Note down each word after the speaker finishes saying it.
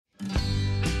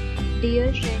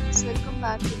Dear friends, welcome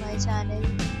back to my channel.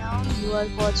 Now you are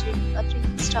watching a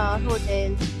 3-star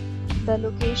hotel. The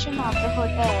location of the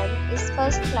hotel is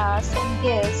first class and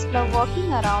guests love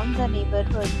walking around the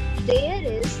neighborhood. There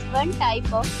is one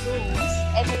type of rooms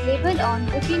available on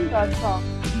booking.com.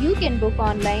 You can book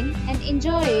online and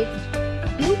enjoy it.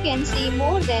 You can see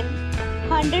more than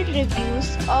 100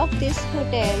 reviews of this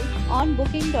hotel on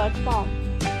booking.com.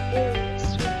 Its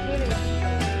review rating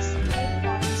is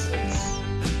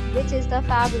 8.6, which is the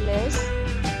fabulous.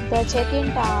 The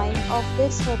check-in time of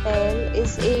this hotel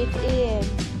is 8 a.m.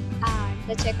 and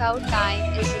the checkout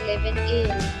time is 11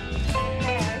 a.m.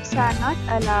 Pets are not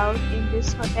allowed in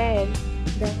this hotel.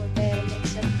 The hotel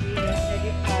accepts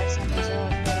credit cards and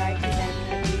reserves the right to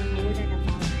temporarily hold an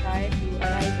amount prior to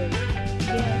arrival.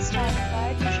 Guests are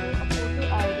required to show a photo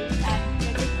ID and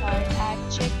credit card at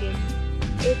check-in.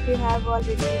 If you have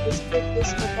already visited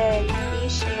this hotel,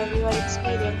 please share your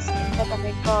experience in the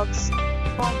comment box.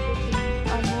 For booking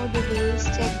or more details,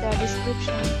 check the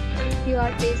description. If you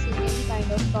are facing any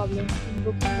kind of problem in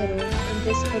booking a room in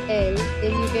this hotel,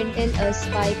 then you can tell us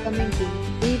by commenting.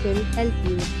 We will help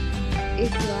you.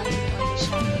 If you are new on the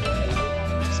channel,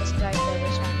 then subscribe to our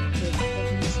channel.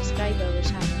 Then subscribe our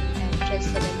channel and press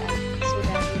the bell icon so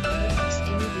that you never miss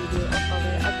any video of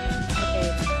our upcoming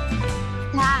hotel.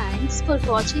 Thanks for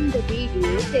watching the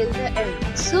video till the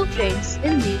end. So friends,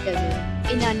 we'll meet again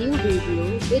in a new video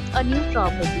with a new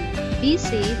property. Be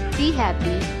safe, be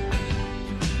happy.